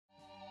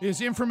is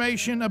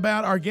information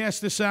about our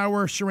guest this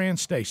hour, Siran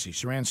Stacy.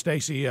 Siran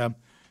Stacy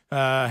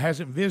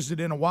hasn't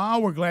visited in a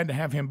while. We're glad to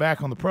have him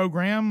back on the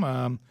program.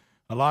 A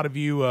lot of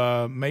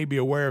you may be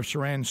aware of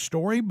Siran's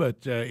story,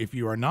 but if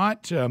you are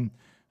not,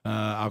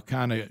 I'll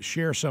kind of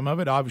share some of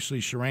it. Obviously,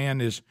 Siran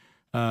is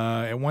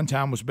at one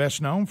time was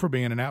best known for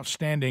being an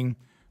outstanding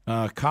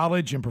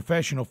college and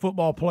professional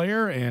football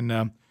player,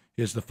 and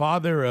is the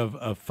father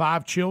of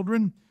 5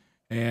 children.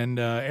 And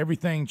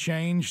everything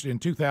changed in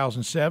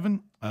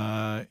 2007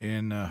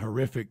 in a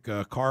horrific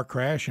car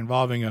crash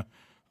involving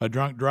a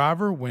drunk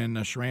driver when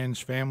Siran's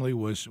family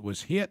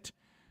was hit.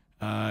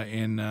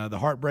 And the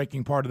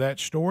heartbreaking part of that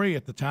story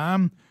at the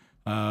time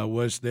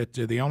was that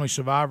the only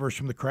survivors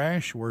from the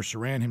crash were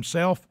Siran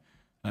himself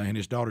and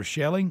his daughter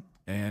Shelley,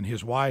 and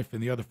his wife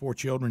and the other 4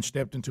 children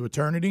stepped into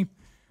eternity,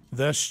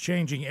 thus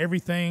changing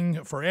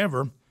everything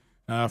forever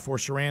for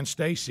Siran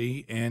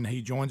Stacy. And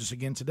he joins us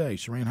again today.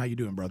 Siran, how you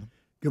doing, brother?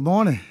 Good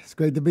morning. It's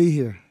great to be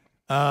here.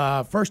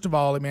 First of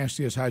all, let me ask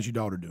you this. How's your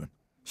daughter doing?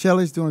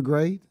 Shelley's doing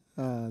great.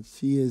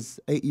 She is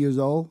 8 years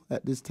old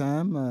at this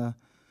time.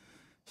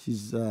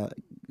 She's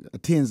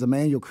attends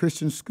Emmanuel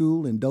Christian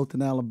School in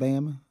Dothan,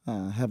 Alabama.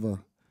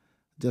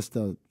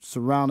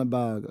 Surrounded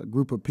by a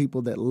group of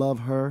people that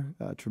love her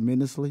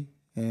tremendously.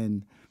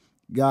 And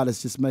God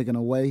is just making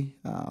a way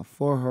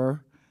for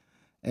her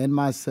and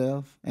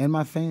myself and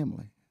my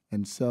family.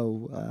 And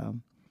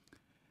so,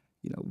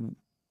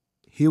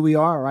 here we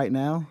are right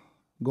now,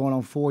 going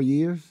on 4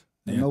 years,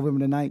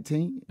 November the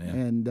 19th,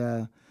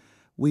 and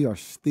we are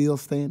still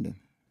standing.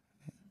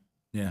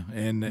 Yeah,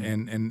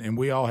 and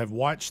we all have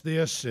watched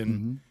this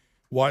and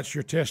watched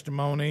your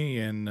testimony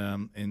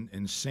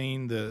and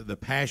seen the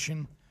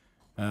passion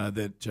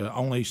that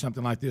only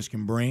something like this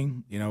can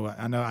bring. You know,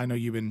 I know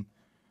you've been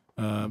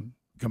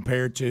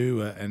compared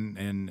to,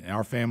 and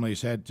our family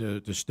has had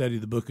to study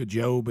the book of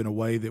Job in a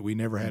way that we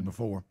never had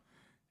before.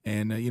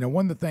 And,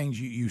 one of the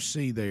things you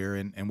see there,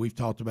 and we've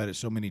talked about it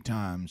so many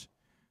times,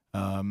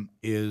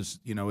 is,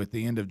 at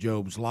the end of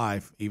Job's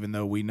life, even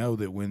though we know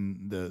that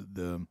when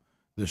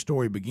the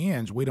story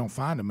begins, we don't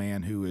find a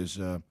man who is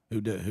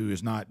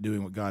not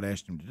doing what God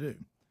asked him to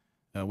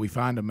do. We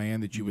find a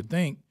man that you would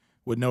think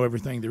would know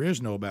everything there is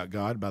to know about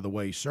God by the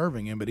way he's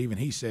serving him, but even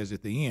he says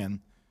at the end,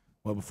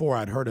 well, before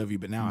I'd heard of you,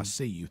 but now I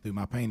see you through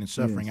my pain and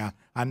suffering. Yes.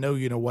 I know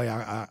you in a way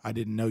I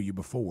didn't know you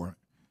before,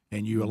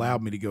 and you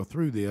allowed me to go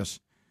through this.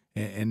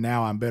 And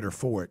now I'm better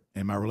for it,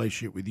 and my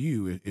relationship with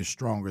you is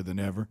stronger than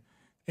ever.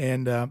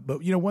 And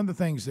but one of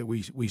the things that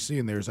we see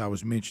in there, as I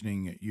was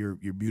mentioning, your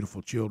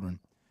beautiful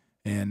children,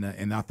 and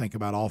I think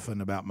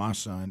often about my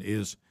son,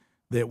 is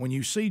that when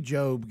you see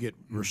Job get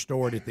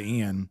restored at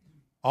the end,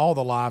 all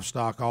the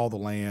livestock, all the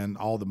land,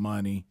 all the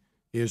money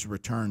is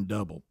returned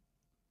double.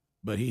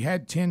 But he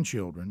had 10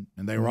 children,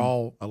 and they were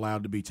all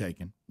allowed to be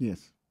taken.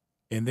 Yes.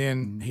 And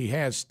then he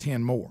has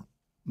 10 more.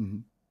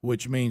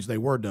 Which means they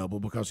were double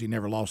because he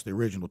never lost the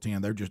original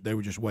 10. They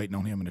were just waiting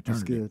on him in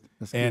eternity.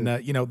 That's good. And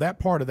that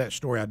part of that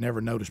story I'd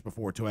never noticed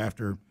before till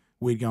after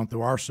we'd gone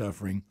through our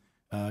suffering.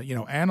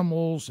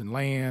 Animals and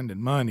land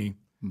and money.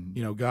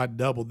 God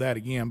doubled that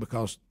again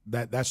because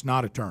that's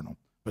not eternal.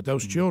 But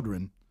those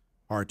children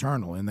are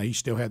eternal, and he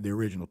still had the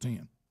original 10.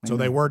 Amen. So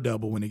they were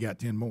double when he got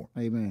 10 more.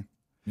 Amen.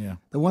 Yeah.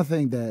 The one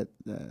thing that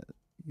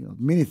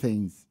many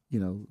things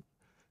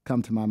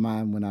come to my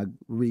mind when I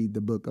read the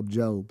book of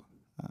Job.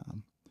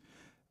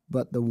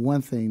 But the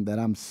one thing that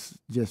I'm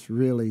just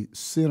really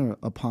centered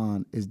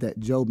upon is that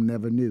Job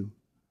never knew.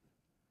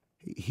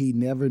 He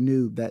never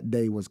knew that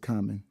day was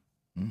coming.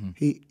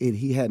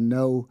 He had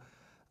no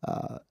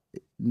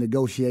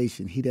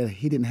negotiation. He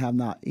didn't have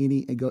not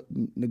any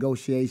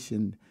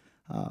negotiation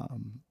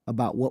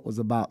about what was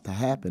about to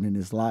happen in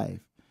his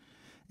life.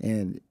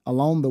 And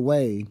along the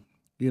way,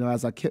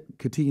 as I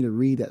continue to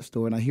read that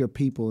story, and I hear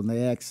people and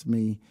they ask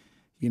me,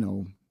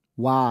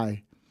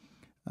 why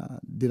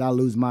did I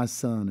lose my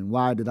son, and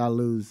why did I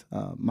lose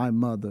my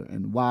mother,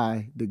 and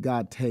why did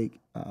God take,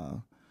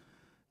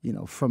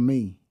 from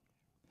me?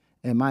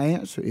 And my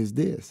answer is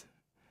this,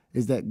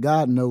 is that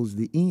God knows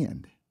the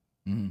end.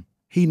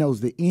 He knows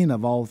the end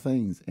of all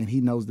things, and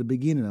he knows the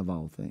beginning of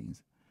all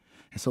things.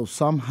 And so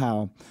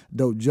somehow,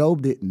 though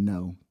Job didn't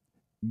know,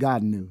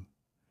 God knew.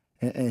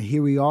 And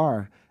here we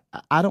are.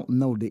 I don't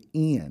know the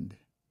end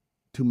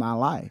to my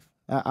life.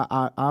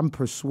 I'm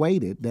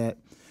persuaded that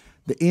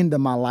the end of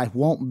my life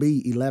won't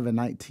be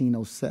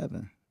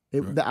 11/19/07.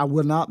 Right. I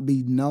will not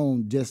be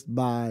known just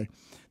by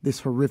this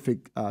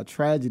horrific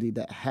tragedy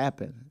that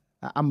happened.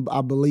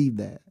 I believe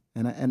that,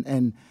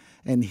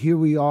 and here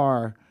we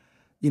are,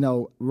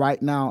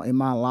 right now in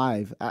my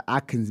life.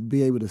 I can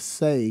be able to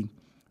say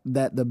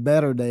that the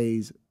better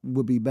days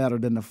will be better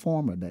than the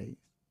former days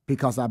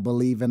because I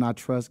believe and I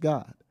trust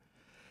God.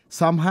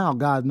 Somehow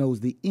God knows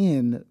the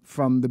end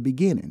from the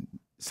beginning.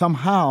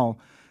 Somehow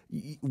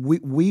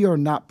we are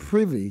not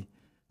privy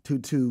to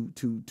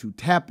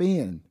tap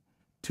in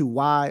to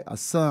why a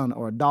son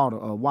or a daughter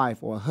or a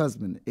wife or a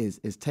husband is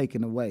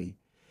taken away.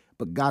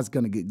 But God's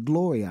going to get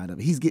glory out of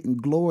it. He's getting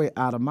glory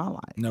out of my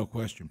life. No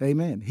question.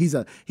 Amen. He's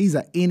a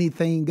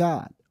anything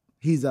God.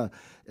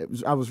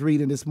 I was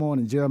reading this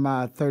morning,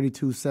 Jeremiah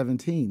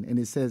 32:17, and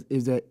it says,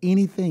 is there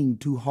anything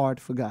too hard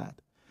for God?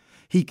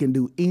 He can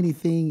do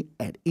anything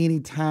at any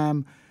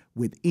time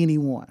with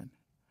anyone.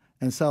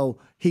 And so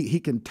he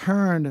can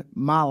turn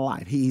my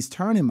life. He's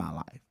turning my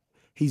life.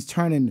 He's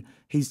turning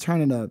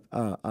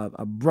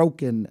a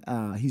broken,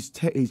 he's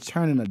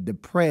turning a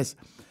depressed,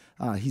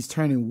 he's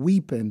turning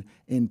weeping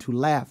into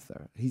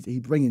laughter. He's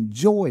bringing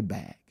joy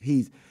back.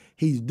 He's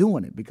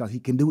doing it because he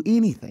can do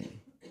anything.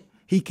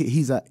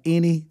 He's a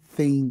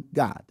anything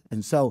God.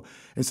 And so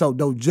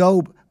though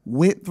Job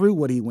went through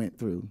what he went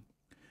through,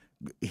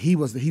 he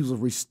was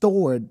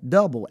restored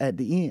double at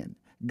the end.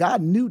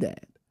 God knew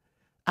that.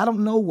 I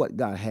don't know what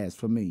God has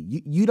for me.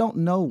 You don't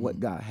know what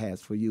God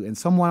has for you. And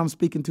someone I'm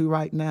speaking to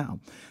right now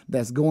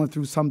that's going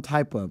through some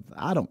type of,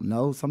 I don't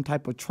know, some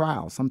type of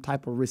trial, some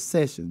type of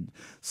recession,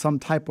 some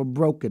type of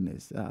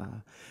brokenness.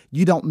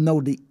 You don't know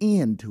the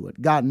end to it.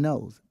 God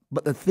knows.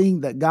 But the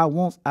thing that God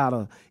wants out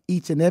of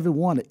each and every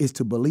one is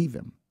to believe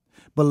him.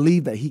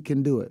 Believe that he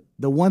can do it.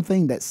 The one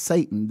thing that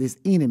Satan, this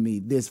enemy,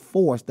 this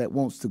force that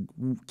wants to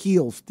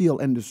kill, steal,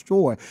 and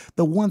destroy,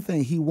 the one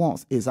thing he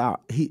wants is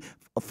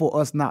for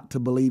us not to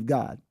believe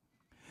God.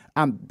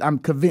 I'm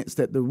convinced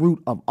that the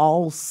root of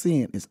all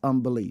sin is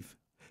unbelief.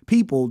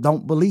 People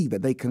don't believe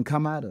that they can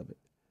come out of it.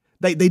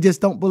 They just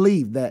don't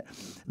believe that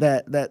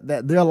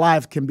their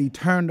life can be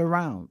turned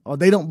around, or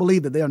they don't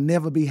believe that they'll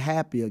never be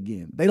happy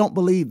again. They don't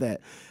believe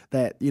that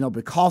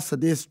because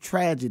of this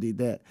tragedy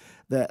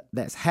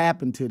that's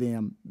happened to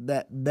them,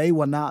 that they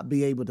will not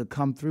be able to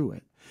come through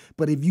it.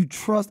 But if you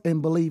trust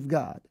and believe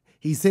God,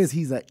 he says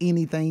he's an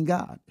anything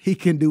God. He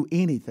can do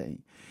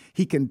anything.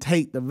 He can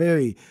take the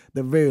very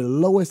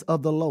lowest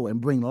of the low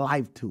and bring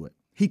life to it.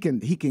 He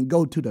can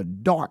go to the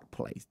dark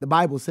place. The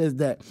Bible says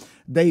that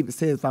David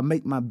says, if I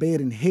make my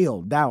bed in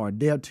hell, thou art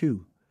there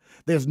too.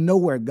 There's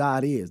nowhere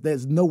God is.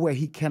 There's nowhere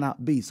he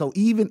cannot be. So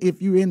even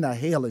if you're in the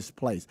hellish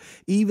place,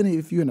 even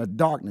if you're in a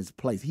darkness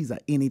place, he's an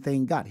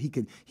anything God. He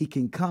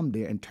can come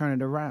there and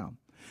turn it around.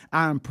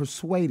 I'm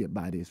persuaded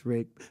by this,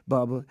 Rick,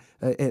 Bubba,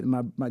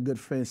 and my good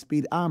friend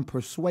Speedy. I'm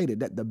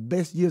persuaded that the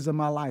best years of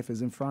my life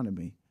is in front of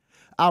me.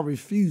 I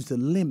refuse to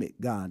limit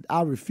God.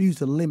 I refuse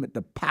to limit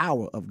the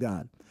power of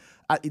God,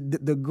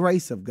 the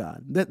grace of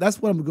God.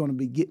 That's what I'm going to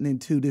be getting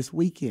into this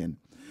weekend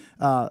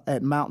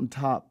at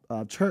Mountaintop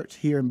Church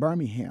here in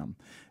Birmingham.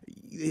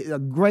 A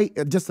great,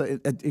 just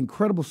an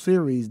incredible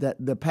series that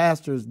the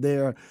pastors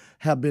there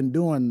have been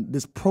doing,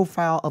 this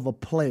profile of a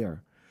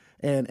player.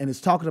 And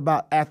it's talking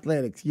about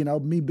athletics,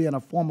 me being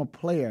a former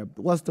player.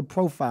 What's the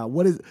profile?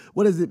 What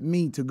does it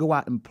mean to go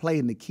out and play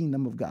in the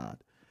kingdom of God?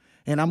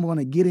 And I'm going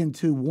to get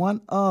into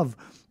one of,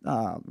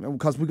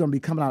 because we're going to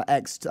be coming out of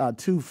Acts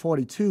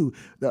 2:42.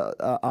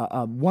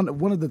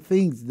 One of the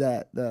things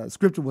that the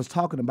scripture was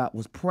talking about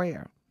was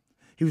prayer.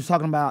 He was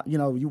talking about,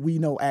 we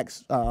know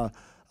Acts.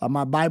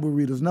 My Bible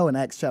readers know in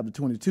Acts chapter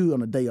 22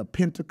 on the day of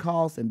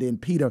Pentecost, and then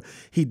Peter,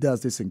 he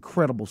does this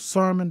incredible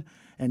sermon.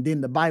 And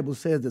then the Bible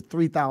says that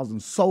 3,000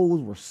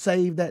 souls were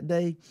saved that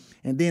day.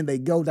 And then they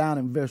go down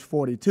in verse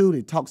 42.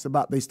 It talks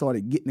about they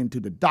started getting into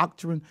the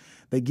doctrine.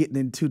 They getting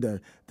into the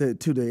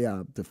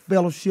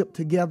fellowship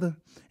together.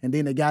 And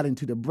then they got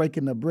into the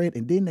breaking of bread.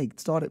 And then they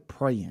started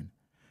praying.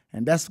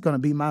 And that's going to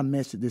be my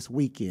message this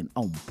weekend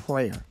on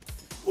prayer.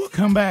 We'll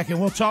come back and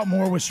we'll talk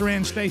more with Siran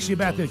and Stacy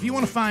about that. If you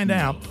want to find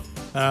out,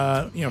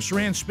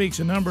 Siran speaks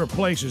a number of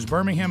places: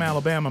 Birmingham,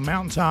 Alabama,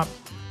 Mountaintop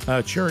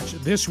Church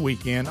this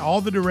weekend. All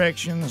the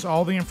directions,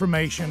 all the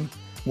information,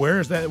 where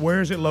is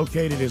it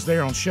located, is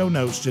there on show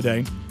notes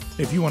today.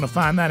 If you want to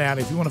find that out,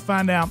 if you want to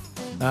find out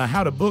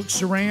how to book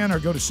Siran or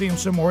go to see him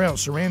somewhere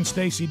else,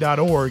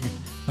 SiranStacy.org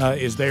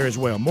is there as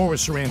well. More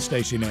with Siran and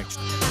Stacy next.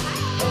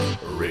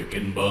 Rick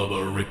and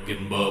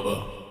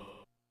Bubba.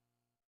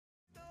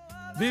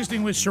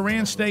 Visiting with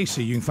Siran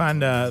Stacy. You can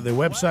find the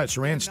website,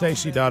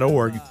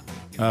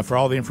 SiranStacy.org, for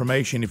all the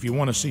information. If you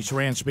want to see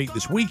Siran speak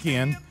this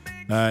weekend,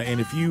 and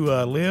if you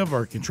live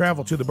or can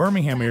travel to the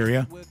Birmingham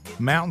area,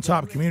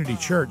 Mountaintop Community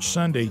Church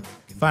Sunday,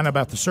 find out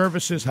about the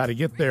services, how to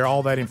get there,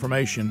 all that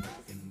information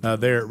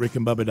there at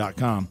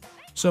rickandbubba.com.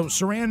 So,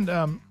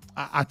 Siran,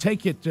 I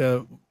take it,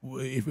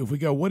 if we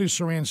go, what is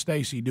Siran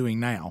Stacy doing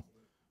now?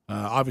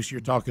 Obviously,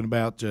 you're talking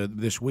about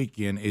this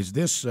weekend. Is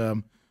this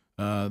the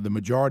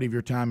majority of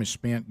your time is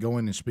spent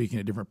going and speaking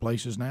at different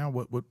places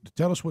now?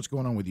 Tell us what's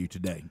going on with you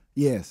today.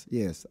 Yes.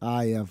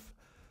 I have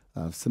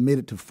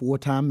submitted to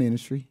full-time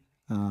ministry.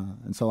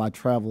 And so I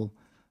travel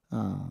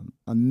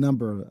a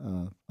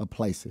number of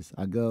places.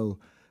 I go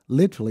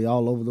literally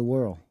all over the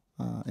world.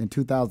 In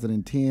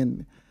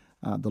 2010,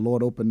 the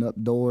Lord opened up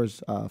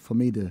doors for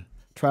me to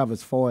travel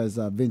as far as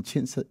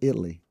Vicenza,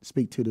 Italy,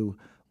 speak to the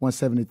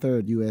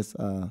 173rd U.S.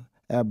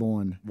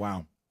 Airborne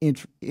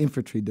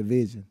Infantry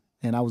Division.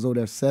 And I was over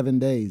there 7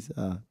 days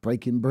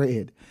breaking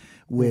bread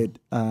with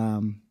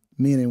men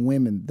and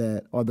women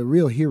that are the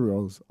real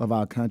heroes of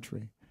our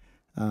country.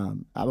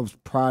 I was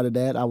prior to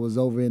that, I was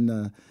over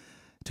in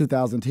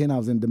 2010, I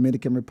was in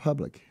Dominican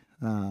Republic,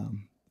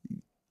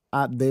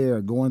 out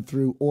there going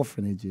through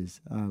orphanages,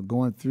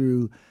 going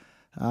through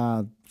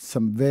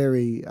some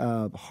very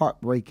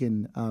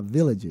heartbreaking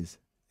villages.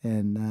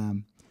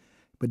 And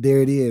but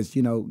there it is,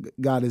 you know,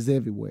 God is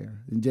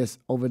everywhere. And just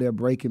over there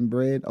breaking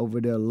bread,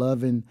 over there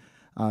loving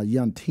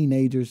young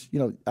teenagers. You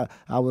know,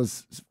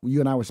 you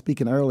and I were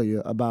speaking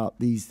earlier about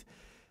these,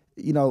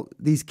 you know,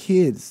 these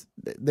kids,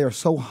 they're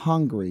so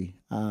hungry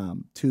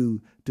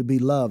to be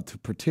loved, to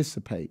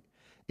participate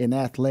in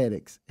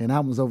athletics. And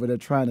I was over there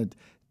trying to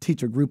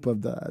teach a group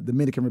of the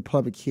Dominican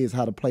Republic kids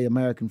how to play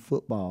American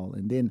football.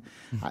 And then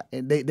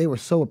and they were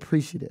so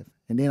appreciative.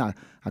 And then I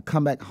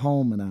come back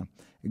home and I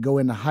go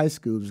into high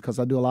schools because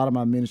I do a lot of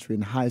my ministry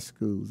in high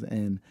schools.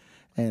 And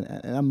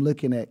I'm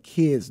looking at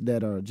kids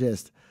that are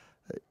just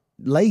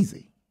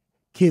lazy,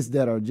 kids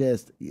that are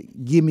just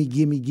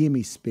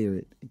gimme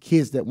spirit,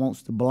 kids that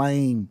wants to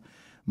blame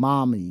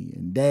mommy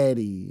and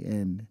daddy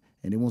and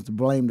they wants to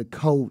blame the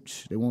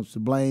coach. They wants to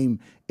blame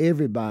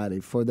everybody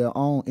for their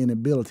own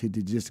inability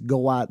to just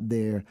go out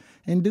there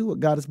and do what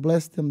God has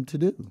blessed them to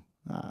do.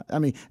 I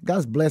mean,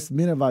 God's blessed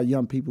many of our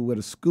young people with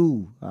a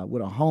school,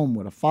 with a home,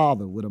 with a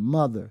father, with a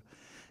mother,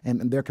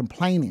 and they're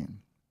complaining.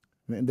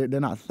 They're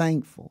not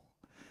thankful.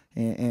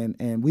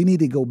 And we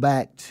need to go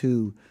back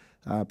to,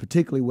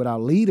 particularly with our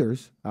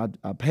leaders,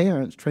 our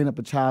parents, train up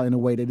a child in a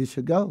way that it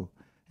should go.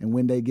 And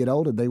when they get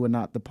older, they will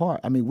not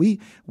depart. I mean,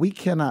 we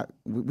cannot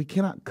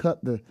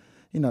cut the,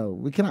 you know,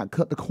 we cannot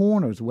cut the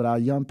corners with our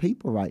young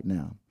people right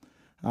now.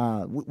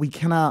 We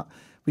cannot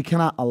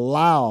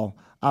allow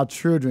our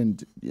children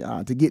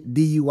to get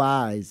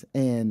DUIs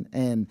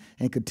and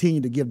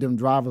continue to give them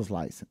driver's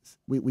license.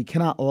 We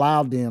cannot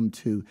allow them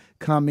to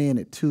come in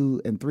at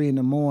 2 and 3 in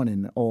the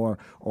morning or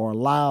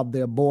allow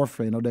their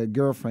boyfriend or their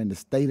girlfriend to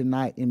stay the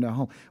night in their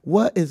home.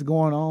 What is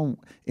going on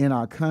in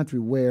our country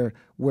where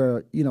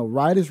you know,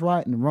 right is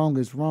right and wrong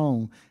is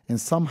wrong,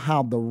 and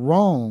somehow the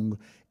wrong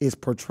is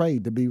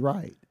portrayed to be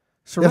right?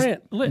 Siran,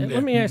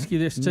 let me ask you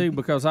this too,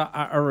 because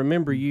I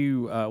remember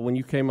you when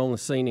you came on the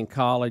scene in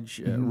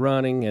college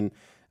running, and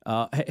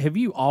have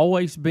you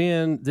always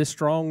been this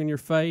strong in your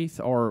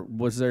faith, or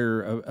was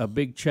there a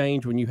big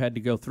change when you had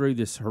to go through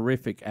this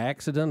horrific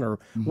accident, or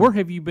where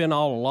have you been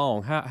all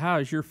along? How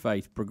has your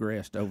faith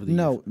progressed over the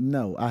years?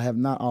 No, I have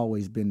not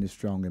always been this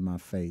strong in my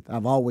faith.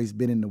 I've always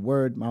been in the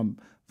Word. My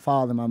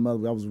father and my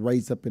mother, I was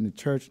raised up in the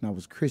church, and I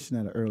was Christian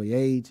at an early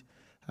age,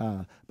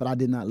 but I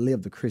did not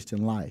live the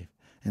Christian life.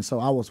 And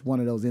so I was one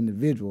of those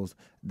individuals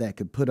that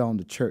could put on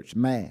the church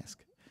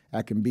mask.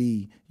 I can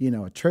be, you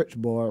know, a church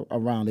boy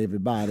around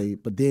everybody.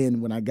 But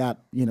then when I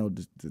got, you know,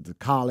 to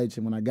college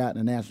and when I got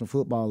in the National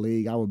Football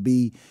League, I would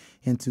be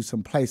into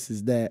some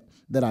places that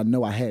I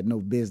know I had no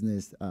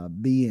business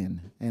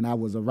being. And I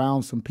was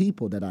around some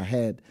people that I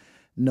had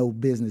no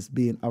business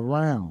being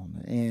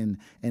around. And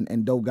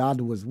though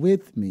God was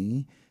with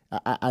me,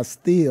 I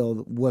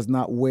still was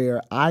not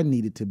where I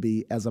needed to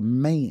be as a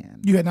man.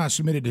 You had not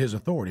submitted to his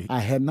authority. I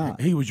had not.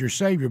 He was your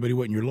Savior, but he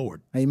wasn't your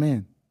Lord.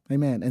 Amen.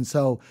 Amen. And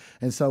so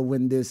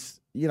when this,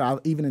 you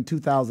know, even in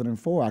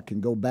 2004, I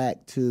can go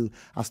back to,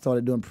 I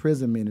started doing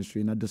prison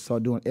ministry, and I just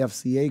started doing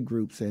FCA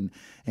groups, and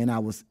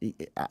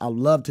I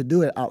loved to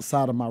do it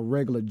outside of my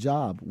regular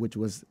job, which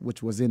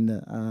was in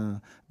the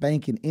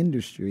banking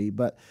industry.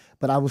 But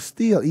I was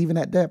still, even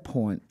at that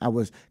point, I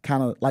was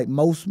kind of like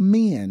most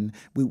men.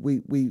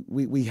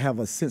 We have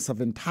a sense of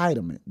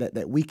entitlement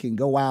that we can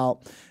go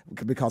out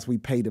because we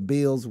pay the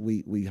bills,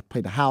 we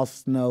pay the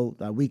house note,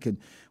 we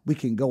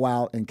can go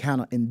out and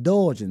kind of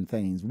indulge in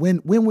things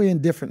when we're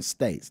in different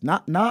states,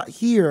 not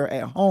here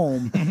at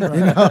home, you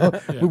know,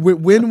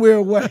 when we're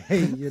away,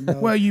 you know.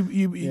 Well,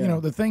 you know,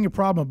 the thing, the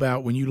problem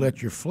about when you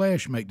let your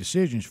flesh make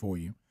decisions for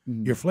you,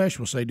 your flesh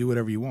will say, do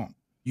whatever you want.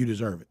 You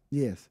deserve it.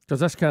 Yes. Because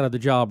that's kind of the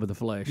job of the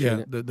flesh. Yeah,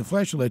 isn't it? the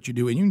flesh will let you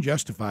do it, and you can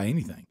justify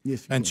anything.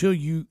 Yes, until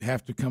you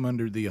have to come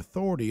under the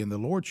authority and the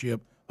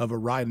lordship of a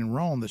right and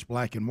wrong that's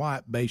black and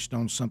white based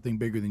on something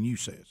bigger than you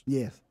says.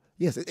 Yes.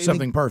 Yes.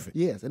 Something perfect.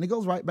 Yes. And it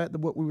goes right back to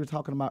what we were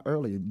talking about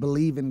earlier,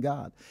 believe in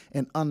God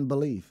and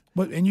unbelief.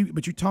 But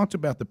you talked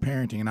about the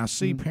parenting, and I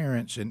see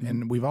parents,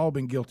 and we've all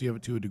been guilty of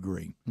it to a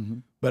degree,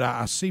 but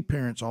I see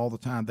parents all the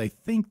time. They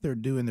think they're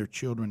doing their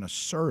children a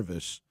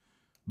service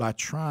by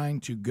trying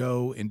to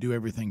go and do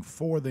everything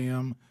for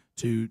them,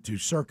 to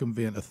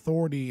circumvent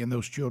authority in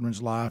those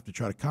children's life,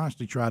 to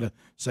constantly try to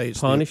say it's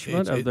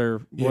punishment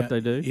of what they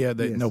do. Yeah,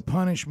 no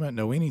punishment,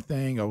 no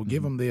anything. Oh,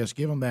 give them this,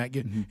 give them that,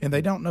 and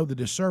they don't know the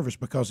disservice,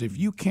 because if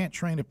you can't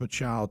train up a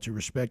child to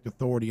respect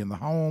authority in the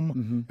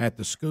home, at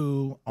the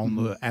school, on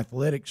the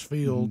athletics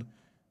field,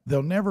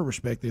 they'll never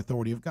respect the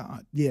authority of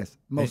God. Yes,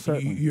 most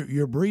certainly.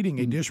 You're breeding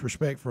a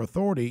disrespect for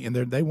authority, and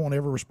they won't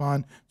ever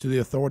respond to the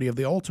authority of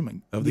the ultimate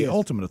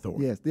ultimate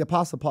authority. Yes, the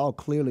Apostle Paul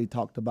clearly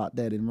talked about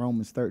that in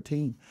Romans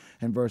 13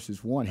 and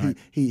verses 1. Right.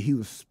 He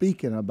was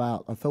speaking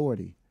about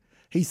authority.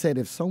 He said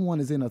if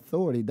someone is in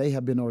authority, they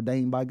have been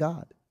ordained by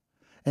God.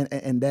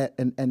 and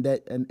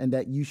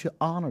that you should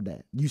honor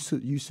that. You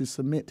should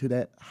submit to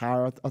that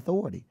higher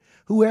authority,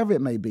 whoever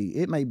it may be.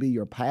 It may be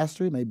your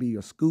pastor, it may be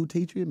your school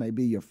teacher, it may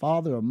be your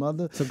father or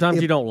mother.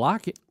 Sometimes you don't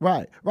like it,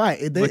 right?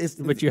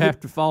 But you have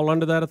to fall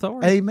under that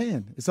authority.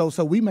 Amen. So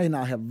we may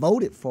not have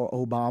voted for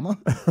Obama,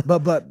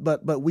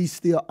 but we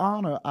still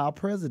honor our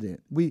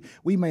president. We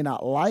may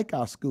not like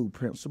our school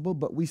principal,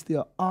 but we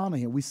still honor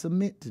him. We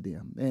submit to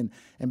them,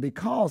 and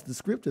because the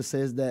scripture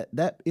says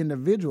that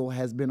individual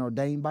has been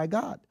ordained by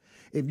God.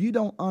 If you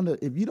don't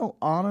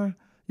honor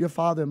your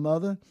father and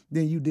mother,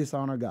 then you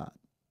dishonor God.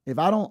 If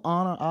I don't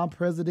honor our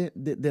president,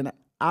 then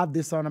I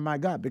dishonor my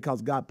God,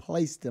 because God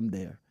placed them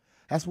there.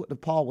 That's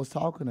what Paul was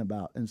talking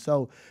about. And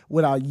so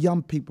with our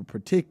young people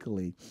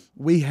particularly,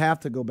 we have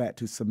to go back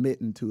to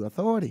submitting to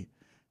authority.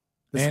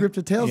 The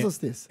scripture tells us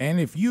this. And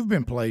if you've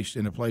been placed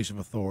in a place of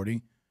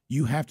authority,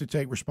 you have to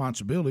take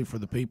responsibility for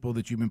the people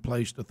that you've been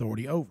placed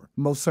authority over.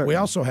 Most certainly. We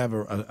also have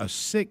a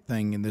sick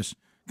thing in this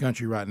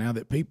country right now,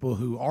 that people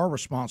who are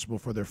responsible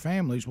for their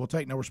families will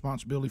take no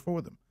responsibility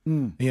for them.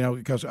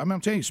 Because I'm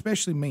telling you,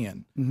 especially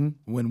men,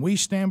 when we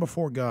stand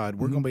before God,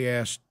 we're going to be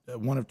asked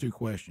one of two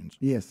questions.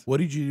 Yes. What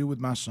did you do with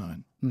my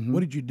son?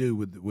 What did you do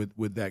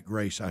with that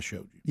grace I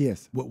showed you?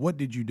 Yes. What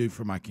did you do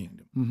for my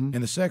kingdom?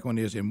 And the second one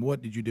is, and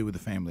what did you do with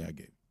the family I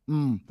gave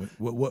you?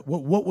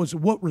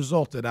 What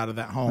resulted out of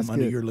that home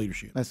under your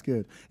leadership? That's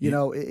good.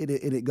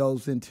 It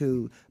goes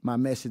into my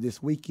message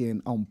this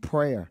weekend on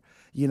prayer.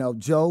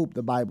 Job,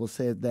 the Bible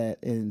says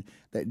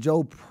that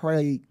Job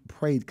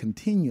prayed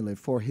continually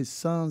for his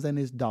sons and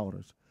his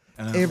daughters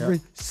every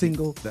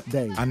single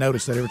day. I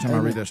noticed that every time I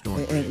read that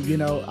story. And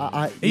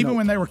even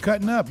when they were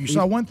cutting up, you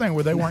saw one thing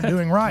where they weren't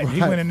doing right.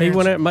 He went in there. He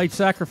went and made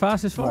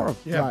sacrifices for them.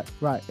 Yeah.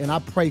 Right. And I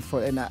pray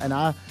for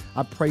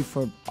I pray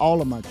for all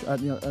of my.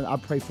 I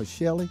pray for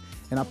Shelly.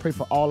 And I pray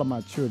for all of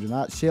my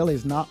children. Shelly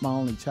is not my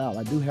only child.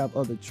 I do have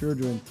other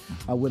children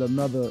with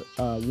another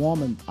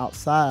woman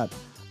outside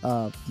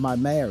my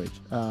marriage.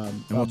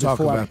 And we'll talk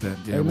about that.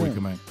 Yeah, Amen. we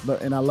can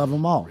make. And I love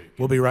them all.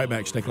 We'll be right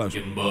back. Stay close.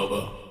 Rick and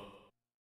Bubba.